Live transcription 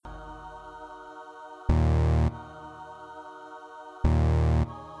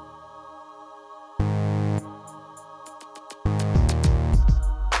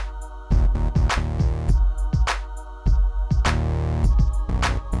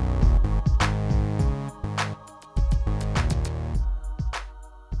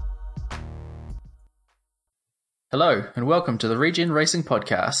Hello, and welcome to the Regen Racing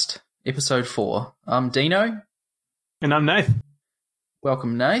Podcast, Episode 4. I'm Dino. And I'm Nath.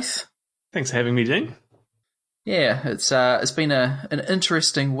 Welcome, Nath. Thanks for having me, Dean. Yeah, it's been an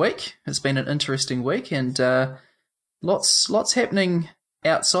interesting week. And lots happening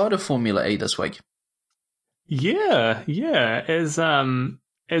outside of Formula E this week. Yeah. As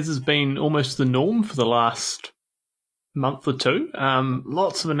has been almost the norm for the last month or two.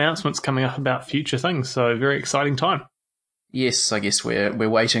 Lots of announcements coming up about future things, so very exciting time. Yes, I guess we're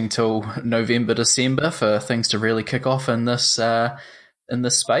waiting till November, December for things to really kick off in this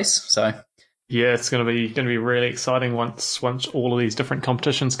space. So yeah, it's going to be really exciting once all of these different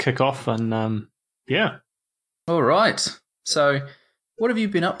competitions kick off, and yeah. All right. So, what have you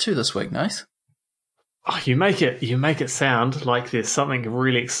been up to this week, Nath? Oh, you make it sound like there's something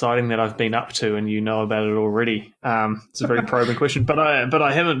really exciting that I've been up to, and you know about it already. It's a very probing question, but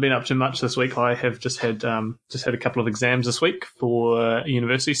I haven't been up to much this week. I have just had a couple of exams this week for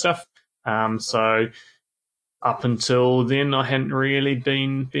university stuff. So up until then, I hadn't really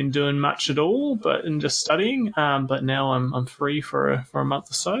been doing much at all, but in just studying. But now I'm free for a month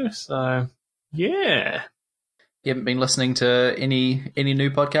or so. So yeah. You haven't been listening to any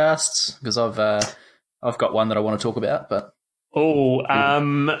new podcasts? Because I've got one that I want to talk about, but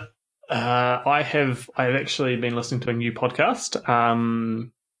I've actually been listening to a new podcast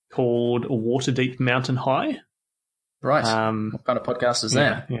called Waterdeep Mountain High. Right. What kind of podcast is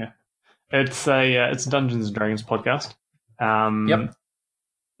that? Yeah. It's a Dungeons and Dragons podcast. Yep.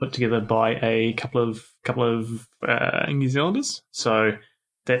 Put together by a couple of New Zealanders. So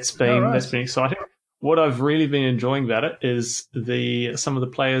that's been exciting. What I've really been enjoying about it is some of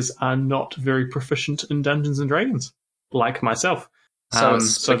the players are not very proficient in Dungeons and Dragons, like myself. So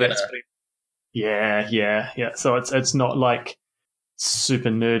yeah. So it's not like super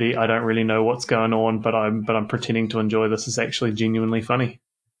nerdy. I don't really know what's going on, but I'm pretending to enjoy this. It's actually genuinely funny.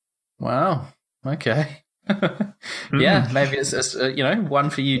 Wow. Okay. Yeah, maybe it's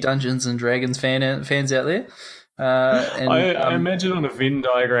one for you Dungeons and Dragons fans out there. I imagine on the Venn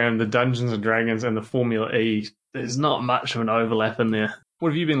diagram, the Dungeons and Dragons and the Formula E, there's not much of an overlap in there. What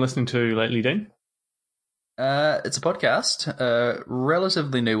have you been listening to lately, Dean? It's a podcast, a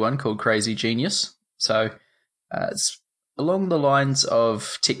relatively new one called Crazy Genius. So it's along the lines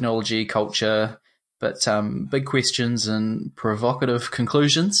of technology, culture, but big questions and provocative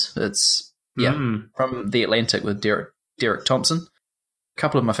conclusions. It's from The Atlantic with Derek Thompson. A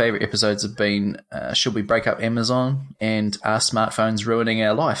couple of my favourite episodes have been Should We Break Up Amazon and Are Smartphones Ruining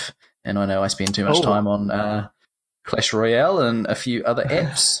Our Life? And I know I spend too much time on Clash Royale and a few other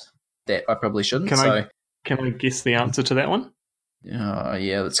apps that I probably shouldn't. Can I guess the answer to that one?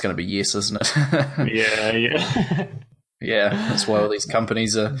 Yeah, that's going to be yes, isn't it? Yeah. Yeah, that's why all these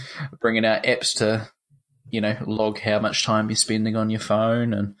companies are bringing out apps to, log how much time you're spending on your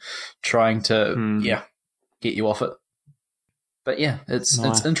phone and trying to, get you off it. But yeah, it's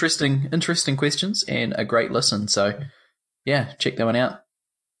interesting questions and a great listen. So yeah, check that one out.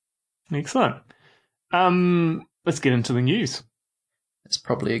 Excellent. Let's get into the news. It's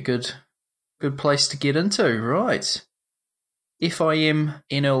probably a good place to get into, right? FIM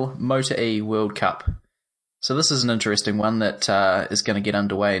NL Motor E World Cup. So this is an interesting one that is going to get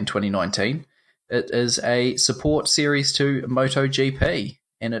underway in 2019. It is a support series to MotoGP,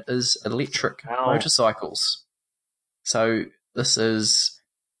 and it is electric motorcycles. So this is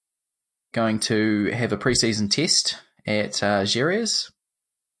going to have a pre-season test at Jerez.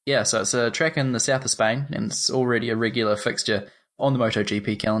 Yeah, so it's a track in the south of Spain, and it's already a regular fixture on the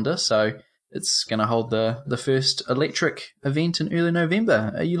MotoGP calendar. So it's going to hold the first electric event in early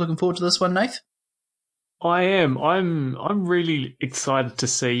November. Are you looking forward to this one, Nath? I am. I'm really excited to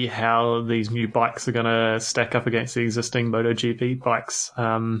see how these new bikes are going to stack up against the existing MotoGP bikes.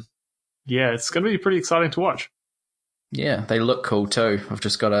 Yeah, it's going to be pretty exciting to watch. Yeah, they look cool too. I've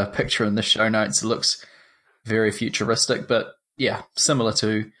just got a picture in the show notes. It looks very futuristic, but yeah, similar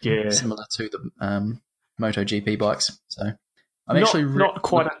to the MotoGP bikes. So I'm not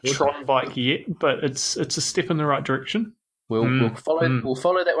quite a Tron bike yet, but it's a step in the right direction. We'll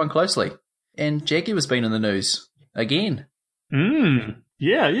follow that one closely. And Jaguar's been in the news again.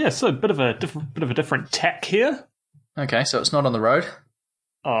 Yeah. So a bit of a different tack here. Okay, so it's not on the road.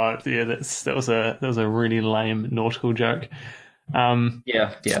 Oh yeah, that was a really lame nautical joke.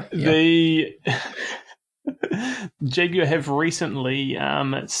 Yeah. The Jaguar have recently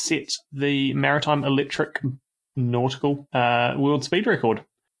set the maritime electric nautical world speed record.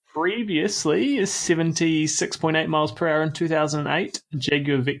 Previously, 76.8 miles per hour in 2008,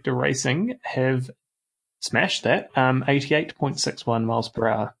 Jaguar Vector Racing have smashed that, 88.61 miles per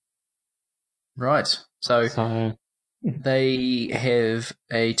hour. Right. So they have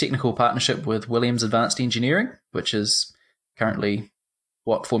a technical partnership with Williams Advanced Engineering, which is currently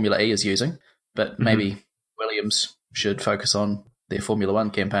what Formula E is using, but maybe Williams should focus on their Formula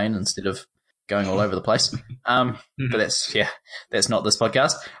One campaign instead of going all over the place. But that's not this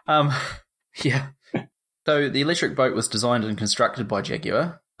podcast. So the electric boat was designed and constructed by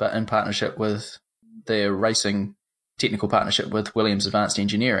Jaguar, but in partnership with their racing technical partnership with Williams Advanced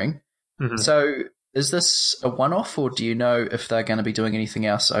Engineering. So is this a one-off, or do you know if they're going to be doing anything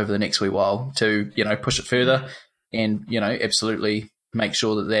else over the next wee while to, push it further and, absolutely make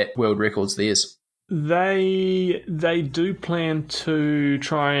sure that world record's theirs? They do plan to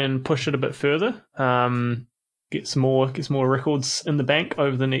try and push it a bit further, get some more records in the bank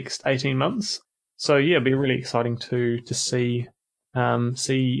over the next 18 months. So yeah, it'll be really exciting to see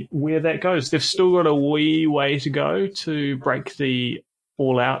where that goes. They've still got a wee way to go to break the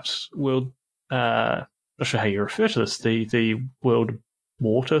all-out world. Not sure how you refer to this. The world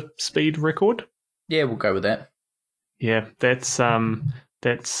water speed record. Yeah, we'll go with that. Yeah, that's I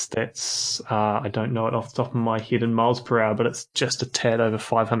don't know it off the top of my head in miles per hour, but it's just a tad over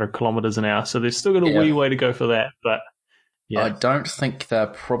 500 kilometers an hour. So they've still got a wee way to go for that. But yeah, I don't think they're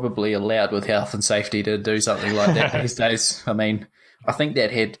probably allowed with health and safety to do something like that these days. I mean, I think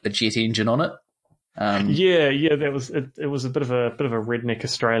that had a jet engine on it. That was it was a bit of a redneck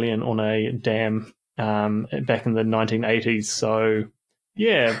Australian on a dam back in the 1980s. So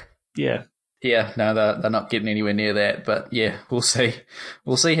yeah. Yeah, no, they're not getting anywhere near that. But yeah, we'll see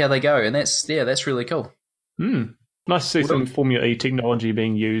how they go, and that's really cool. Nice to see some Formula E technology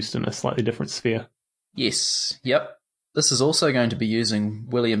being used in a slightly different sphere. Yes, yep. This is also going to be using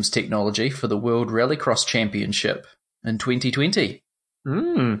Williams technology for the World Rallycross Championship in 2020.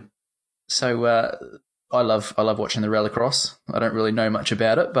 So I love watching the Rallycross. I don't really know much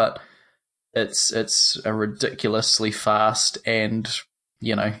about it, but it's a ridiculously fast and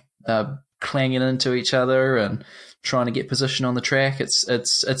clanging into each other and trying to get position on the track.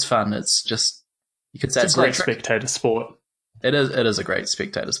 It's fun. It's just, you could say it's a great spectator sport. It is a great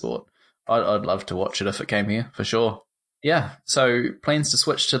spectator sport. I'd love to watch it if it came here for sure. Yeah. So plans to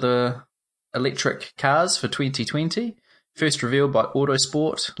switch to the electric cars for 2020. First revealed by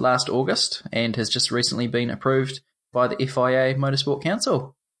Autosport last August and has just recently been approved by the FIA Motorsport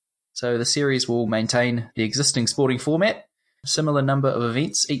Council. So the series will maintain the existing sporting format, similar number of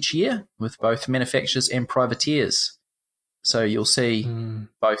events each year with both manufacturers and privateers. So you'll see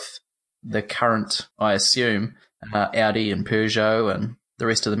both the current, I assume, Audi and Peugeot and the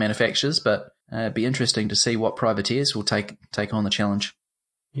rest of the manufacturers, but it'd be interesting to see what privateers will take on the challenge.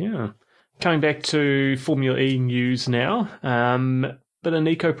 Yeah. Coming back to Formula E news now, bit of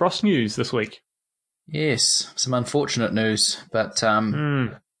Nico Prost news this week. Yes, some unfortunate news, but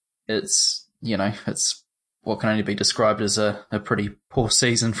it's what can only be described as a pretty poor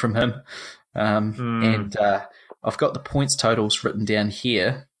season from him. And I've got the points totals written down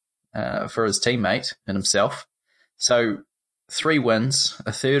here for his teammate and himself. So 3 wins,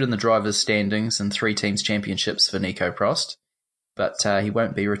 a third in the drivers' standings, and 3 teams' championships for Nico Prost. But he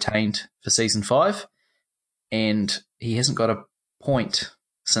won't be retained for Season 5, and he hasn't got a point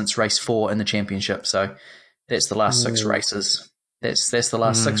since Race 4 in the championship. So that's the last 6 races. That's the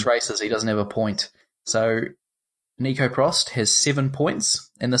last 6 races. He doesn't have a point. So Nico Prost has 7 points,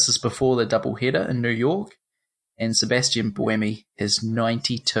 and this is before the double header in New York. And Sebastian Buemi has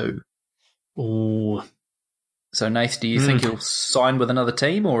 92. Ooh. So Nath, do you think he'll sign with another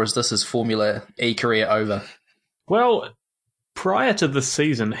team, or is this his Formula E career over? Well, prior to this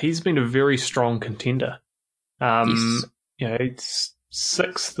season, he's been a very strong contender. Yes. It's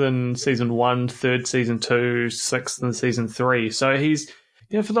 6th in Season 1, 3rd Season 2, 6th in Season 3. So he's,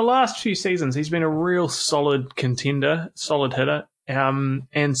 for the last few seasons, he's been a real solid contender, solid hitter.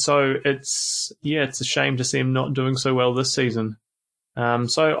 And so it's a shame to see him not doing so well this season.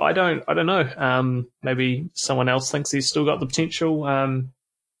 So I don't know. Maybe someone else thinks he's still got the potential.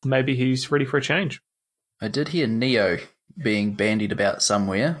 Maybe he's ready for a change. I did hear Neo being bandied about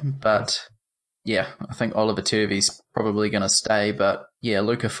somewhere, but yeah, I think Oliver Turvey's probably going to stay. But yeah,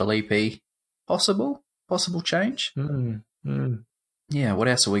 Luca Filippi, possible change. Yeah, what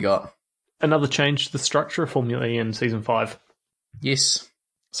else have we got? Another change to the structure of Formula E in Season 5. Yes.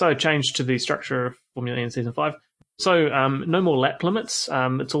 So change to the structure of Formula E in Season 5. So no more lap limits.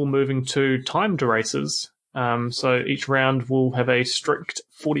 It's all moving to timed races. So each round will have a strict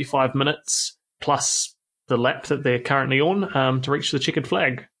 45 minutes plus the lap that they're currently on to reach the checkered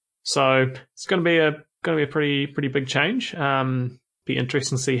flag. So it's going to be a pretty big change. Be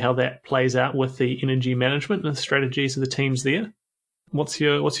interesting to see how that plays out with the energy management and the strategies of the teams there. What's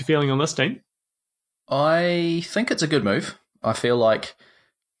your feeling on this, Dean? I think it's a good move. I feel like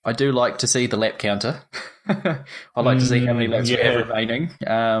I do like to see the lap counter. I like to see how many laps we have remaining.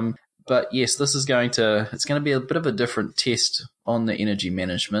 But yes, this is it's going to be a bit of a different test on the energy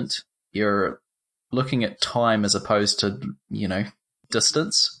management. You're looking at time as opposed to,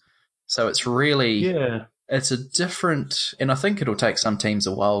 distance. So it's really, it's a different, and I think it'll take some teams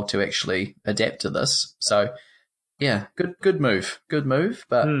a while to actually adapt to this. So yeah, good move,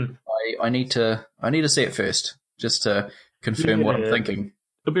 but I need to see it first just to confirm what I'm thinking.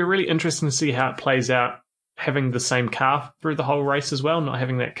 It'll be really interesting to see how it plays out, having the same car through the whole race as well, not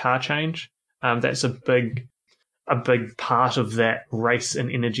having that car change. That's a big part of that race and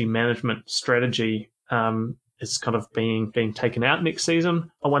energy management strategy. Is kind of being taken out next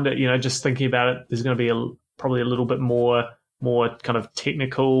season. I wonder, just thinking about it, there's going to be probably a little bit more kind of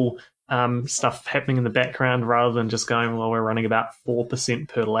technical stuff happening in the background rather than just going, well, we're running about 4%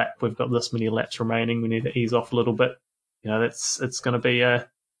 per lap. We've got this many laps remaining. We need to ease off a little bit. It's going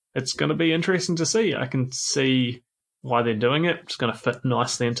to be interesting to see. I can see why they're doing it. It's going to fit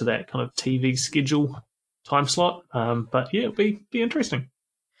nicely into that kind of TV schedule time slot. But yeah, it'll be interesting.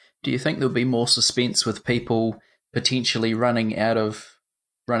 Do you think there'll be more suspense with people potentially running out of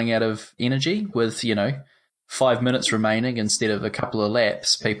energy with 5 minutes remaining instead of a couple of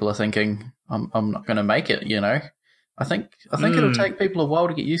laps? People are thinking, I'm not going to make it. I think it'll take people a while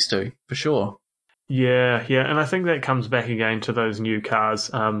to get used to, for sure. Yeah, and I think that comes back again to those new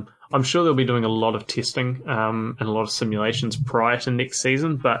cars. I'm sure they'll be doing a lot of testing and a lot of simulations prior to next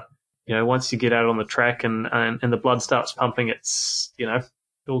season. But once you get out on the track and the blood starts pumping, it's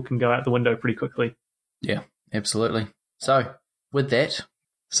it all can go out the window pretty quickly. Yeah, absolutely. So with that,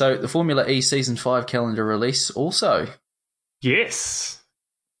 the Formula E Season 5 calendar release also. Yes.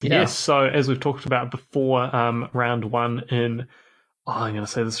 Yes. So as we've talked about before, round one in I'm going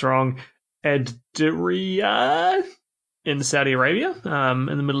to say this wrong. Adria in Saudi Arabia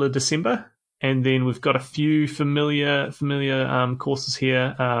in the middle of December. And then we've got a few familiar courses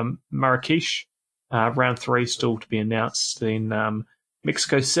here. Marrakesh, round 3 still to be announced. Then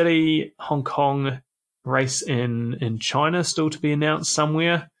Mexico City, Hong Kong race in China still to be announced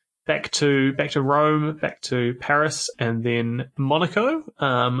somewhere. Back to Rome, back to Paris, and then Monaco,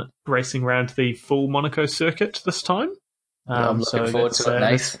 racing around the full Monaco circuit this time. I'm looking forward to it,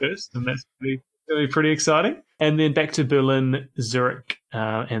 Nate. First, and that's going to be pretty exciting. And then back to Berlin, Zurich,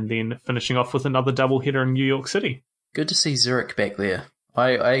 and then finishing off with another doubleheader in New York City. Good to see Zurich back there.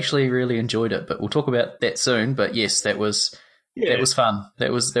 I actually really enjoyed it, but we'll talk about that soon. But yes, that was fun.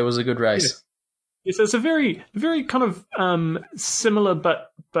 That was a good race. Yes, it's a very, very kind of similar but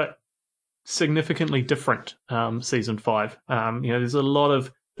significantly different season 5. There's a lot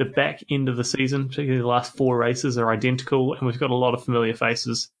of the back end of the season, particularly the last 4 races, are identical, and we've got a lot of familiar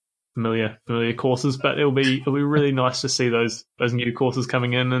faces, familiar courses. But it'll be really nice to see those new courses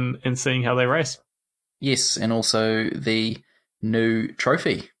coming in and seeing how they race. Yes, and also the new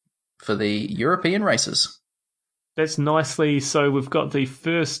trophy for the European races. That's nicely. So we've got the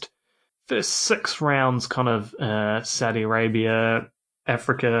first 6 rounds, kind of Saudi Arabia,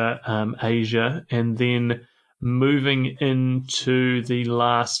 Africa, Asia, and then moving into the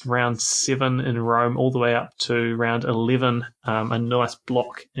last round 7 in Rome, all the way up to round 11, a nice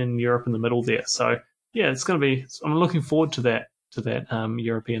block in Europe in the middle there. So yeah, it's going to be. I'm looking forward to that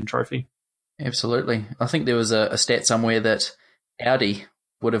European trophy. Absolutely, I think there was a stat somewhere that Audi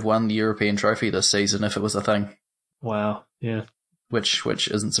would have won the European trophy this season if it was a thing. Wow, yeah. Which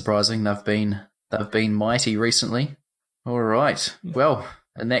isn't surprising. They've been mighty recently. All right. Well,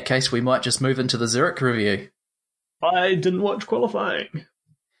 in that case, we might just move into the Zurich review. I didn't watch qualifying.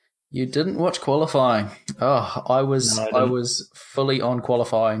 You didn't watch qualifying? Oh, I was fully on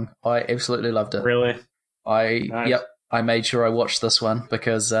qualifying. I absolutely loved it. Really? Nice. I made sure I watched this one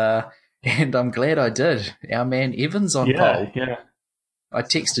because, and I'm glad I did. Our man Evans on pole. Yeah. I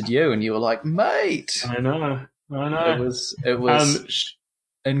texted you and you were like, mate. I know. It was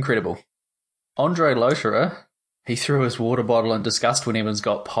incredible. Andre Lotterer, he threw his water bottle in disgust when Evans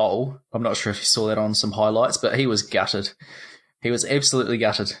got pole. I'm not sure if you saw that on some highlights, but he was gutted. He was absolutely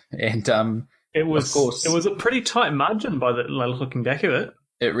gutted. And it was a pretty tight margin by looking back at it.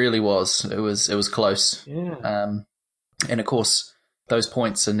 It really was. It was close. Yeah. And of course, those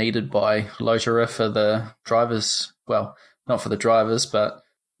points are needed by Lotterer for the drivers. Well, not for the drivers, but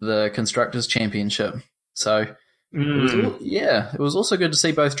the Constructors' Championship. So, it was also good to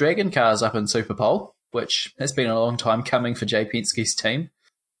see both Dragon cars up in Super Pole, which has been a long time coming for Jay Penske's team.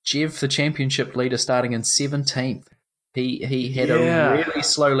 Jev, the championship leader, starting in 17th. He had a really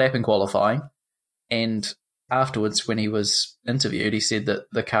slow lap in qualifying, and afterwards, when he was interviewed, he said that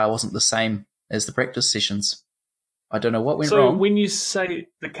the car wasn't the same as the practice sessions. I don't know what went So wrong. when you say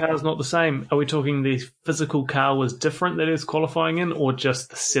the car's not the same, are we talking the physical car was different that he was qualifying in, or just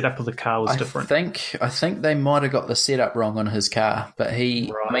the setup of the car was different? I think they might have got the setup wrong on his car, but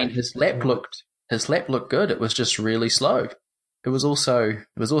his lap looked good. It was just really slow. It was also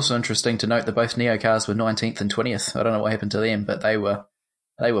interesting to note that both Neo cars were 19th and 20th. I don't know what happened to them, but they were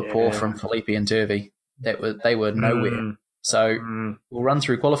poor from Felipe and Turvey. They were nowhere. So we'll run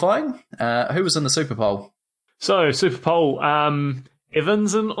through qualifying. Who was in the Super Pole? So Super Pole,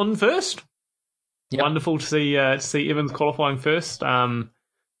 Evans on first. Yep. Wonderful to see Evans qualifying first. That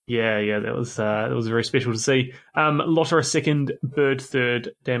was very special to see. Lotterer second, Bird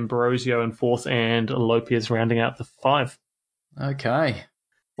third, D'Ambrosio in fourth, and Lopez rounding out the 5. Okay,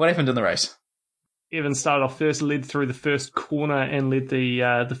 what happened in the race? Evans started off first, led through the first corner, and led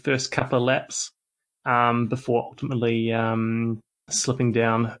the first couple of laps before ultimately slipping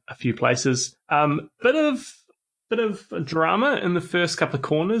down a few places. Bit of drama in the first couple of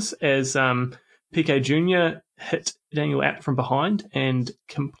corners as Piquet Jr. hit Daniel Abt from behind and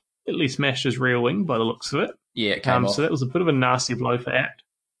completely smashed his rear wing by the looks of it. Yeah, it came off. So that was a bit of a nasty blow for Abt.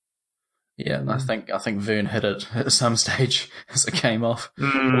 Yeah, I think Vern hit it at some stage as it came off.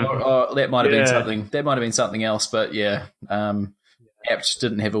 Or that might have been something. That might have been something else. But yeah, Abt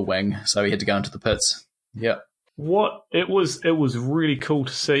didn't have a wing, so he had to go into the pits. Yeah. It was really cool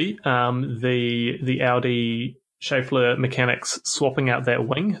to see the Audi Schaeffler mechanics swapping out that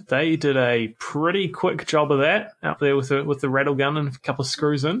wing. They did a pretty quick job of that out there with the rattle gun and a couple of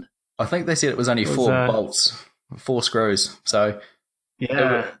screws in. I think they said it was only 4 bolts, 4 screws. So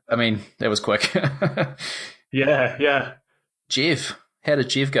yeah, that was quick. yeah. Jeff, how did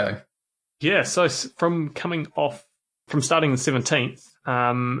Jeff go? Yeah, so from starting the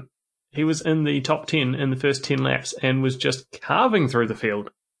 17th, he was in the top 10 in the first 10 laps and was just carving through the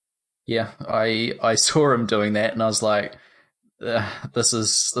field. Yeah, I saw him doing that, and I was like, "This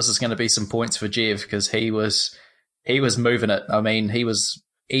is going to be some points for Jeff," because he was moving it. I mean, he was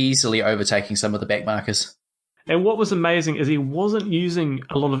easily overtaking some of the back markers. And what was amazing is he wasn't using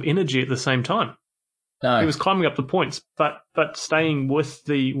a lot of energy at the same time. No, he was climbing up the points, but staying with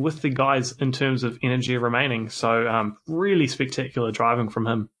the guys in terms of energy remaining. So really spectacular driving from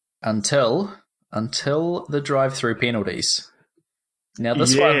him until the drive-through penalties. Now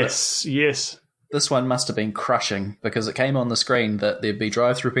this one must have been crushing because it came on the screen that there'd be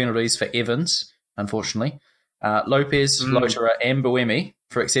drive-through penalties for Evans, unfortunately, Lopez, Lotterer, and Buemi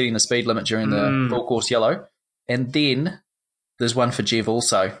for exceeding the speed limit during the full course yellow, and then there's one for Jev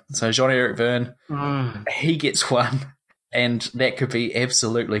also. So Jean-Eric Verne, he gets one, and that could be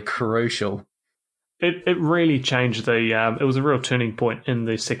absolutely crucial. It really changed it was a real turning point in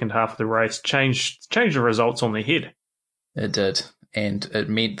the second half of the race. Changed the results on their head. It did. And it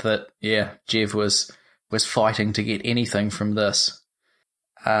meant that, Jev was fighting to get anything from this,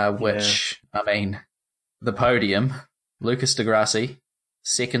 the podium, Lucas Di Grassi,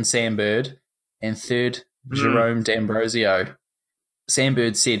 second Sam Bird, and third Jerome D'Ambrosio. Sam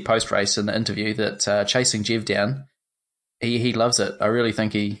Bird said post-race in the interview that chasing Jev down, he loves it. I really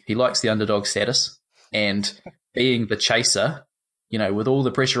think he likes the underdog status and being the chaser, with all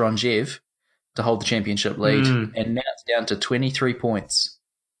the pressure on Jev to hold the championship lead, and now it's down to 23 points.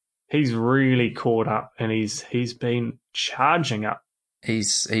 He's really caught up, and he's been charging up.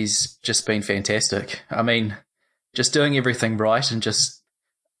 He's just been fantastic. I mean, just doing everything right and just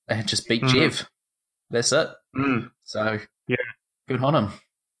beat Jev. That's it. So yeah, good on him.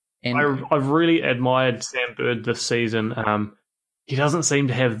 And I've really admired Sam Bird this season. He doesn't seem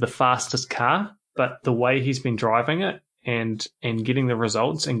to have the fastest car, but the way he's been driving it and getting the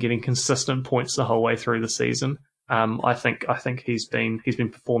results and getting consistent points the whole way through the season, I think he's been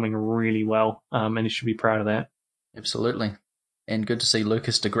performing really well, and he should be proud of that. Absolutely, and good to see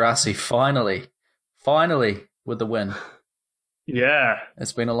Lucas Di Grassi finally with the win. Yeah,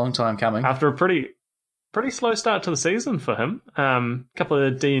 it's been a long time coming after a pretty slow start to the season for him. A couple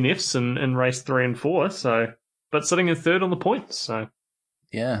of DNFs in race 3 and 4, but sitting in third on the points. So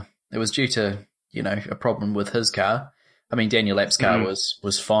yeah, it was due to a problem with his car. I mean, Daniel Apt's car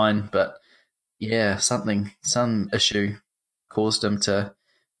was fine, but yeah, some issue caused him to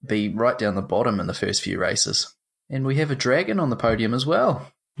be right down the bottom in the first few races. And we have a dragon on the podium as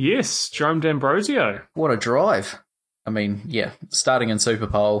well. Yes, Jerome D'Ambrosio. What a drive. I mean, yeah, starting in Super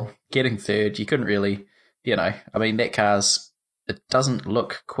Pole, getting third, you couldn't really, that it doesn't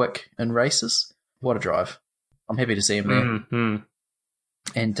look quick in races. What a drive. I'm happy to see him there.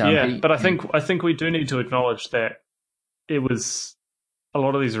 And but I think we do need to acknowledge that it was a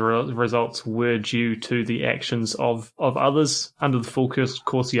lot of these results were due to the actions of others under the full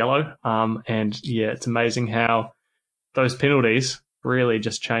course yellow. And yeah, it's amazing how those penalties really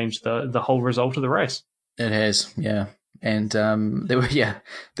just changed the whole result of the race. It has, yeah. And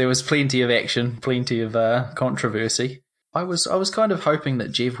there was plenty of action, plenty of controversy. I was kind of hoping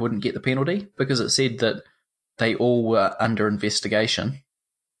that Jev wouldn't get the penalty because it said that they all were under investigation,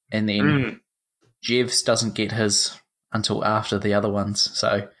 and then Jev's doesn't get his until after the other ones.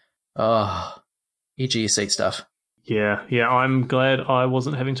 So, edge of your seat stuff. Yeah, I'm glad I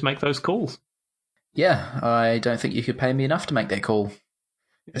wasn't having to make those calls. Yeah, I don't think you could pay me enough to make that call,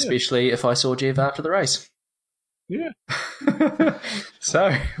 especially if I saw Jev after the race. Yeah.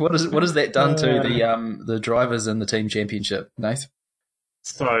 So, what has that done to the drivers in the team championship, Nath?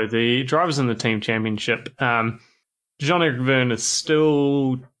 So the drivers in the team championship, Jean-Eric Vergne is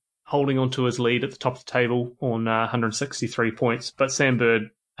still holding on to his lead at the top of the table on 163 points, but Sam Bird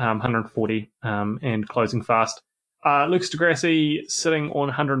 140 and closing fast. Lucas di Grassi sitting on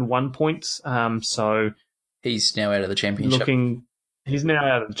 101 points, so he's now out of the championship. He's now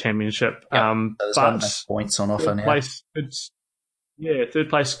out of the championship. So but points on offer now. Third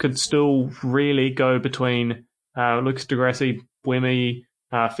place could still really go between Lucas di Grassi, Buemi,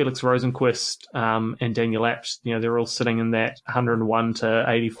 Felix Rosenqvist, and Daniel Abt. They're all sitting in that 101 to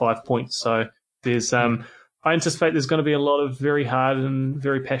 85 points. So there's, I anticipate there's going to be a lot of very hard and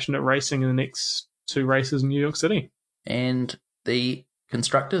very passionate racing in the next two races in New York City. And the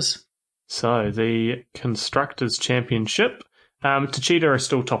constructors. So the constructors championship. Techeetah are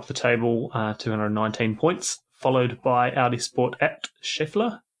still top of the table, 219 points, followed by Audi Sport at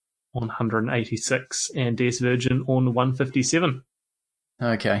Scheffler on 186 and DS Virgin on 157.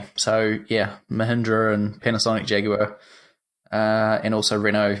 Okay, so yeah, Mahindra and Panasonic Jaguar, and also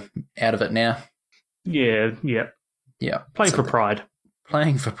Renault out of it now. Yeah. Playing for pride.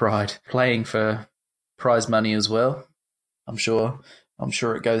 Playing for pride. Playing for prize money as well. I'm sure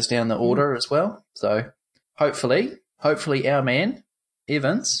it goes down the order as well. So hopefully our man,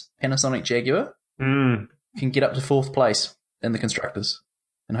 Evans, Panasonic Jaguar, can get up to fourth place in the constructors.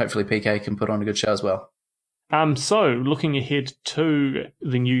 And hopefully PK can put on a good show as well. So looking ahead to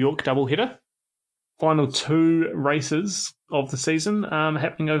the New York doubleheader, final two races of the season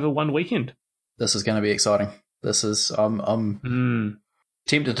happening over one weekend. This is going to be exciting. I'm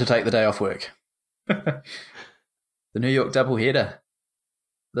tempted to take the day off work. The New York doubleheader.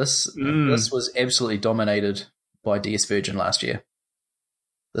 This was absolutely dominated by DS Virgin last year.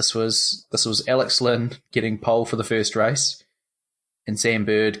 This was Alex Lynn getting pole for the first race, and Sam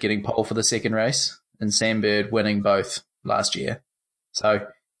Bird getting pole for the second race, and Sam Bird winning both last year. So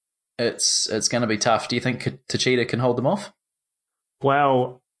it's going to be tough. Do you think Techeetah can hold them off?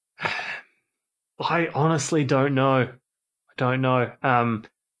 Well, I honestly don't know.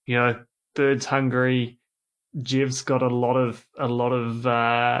 Bird's hungry. Jev's got a lot of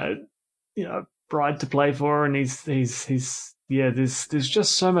pride to play for, and he's there's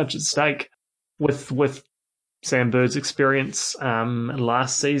just so much at stake with Sam Bird's experience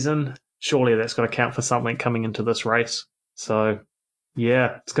last season. Surely that's got to count for something coming into this race. So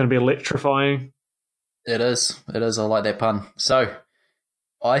yeah, it's going to be electrifying. It is. I like that pun. So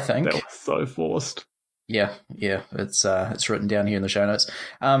I think that was so forced. Yeah, it's written down here in the show notes.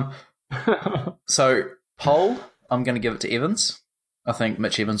 So pole, I'm going to give it to Evans. I think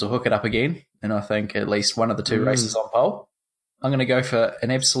Mitch Evans will hook it up again, and I think at least one of the two races on pole. I'm going to go for an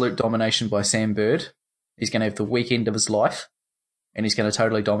absolute domination by Sam Bird. He's going to have the weekend of his life, and he's going to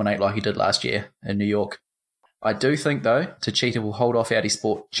totally dominate like he did last year in New York. I do think, though, Techeetah will hold off Audi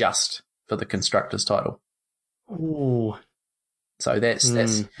Sport just for the Constructors title. Ooh. So that's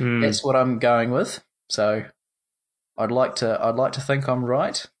what I'm going with. So I'd like to think I'm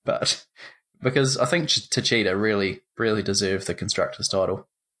right, but because I think Techeetah really, really deserve the Constructors title.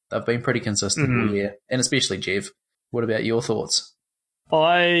 They've been pretty consistent all year, and especially Jev. What about your thoughts?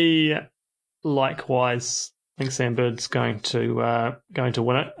 I likewise think Sam Bird's going to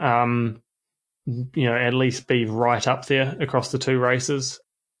win it. At least be right up there across the two races.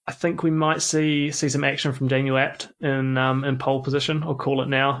 I think we might see some action from Daniel Abt in pole position. I'll call it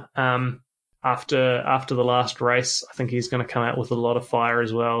now. After the last race, I think he's going to come out with a lot of fire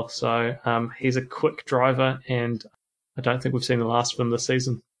as well. So he's a quick driver, and I don't think we've seen the last of him this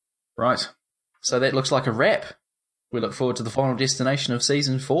season. Right. So that looks like a wrap. We look forward to the final destination of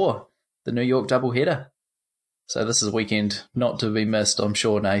Season 4, the New York doubleheader. So this is a weekend not to be missed, I'm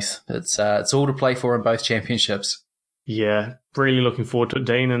sure, Nath. It's all to play for in both championships. Yeah, really looking forward to it,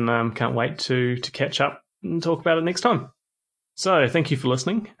 Dean, and can't wait to catch up and talk about it next time. So thank you for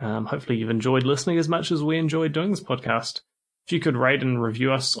listening. Hopefully you've enjoyed listening as much as we enjoyed doing this podcast. If you could rate and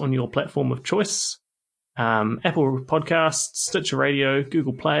review us on your platform of choice, Apple Podcasts, Stitcher Radio,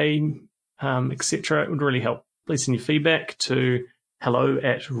 Google Play, etc., it would really help. Please send your feedback to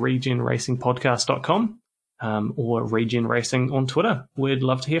hello@regenracingpodcast.com or Regen Racing on Twitter. We'd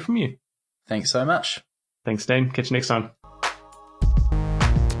love to hear from you. Thanks so much. Thanks, Dean. Catch you next time.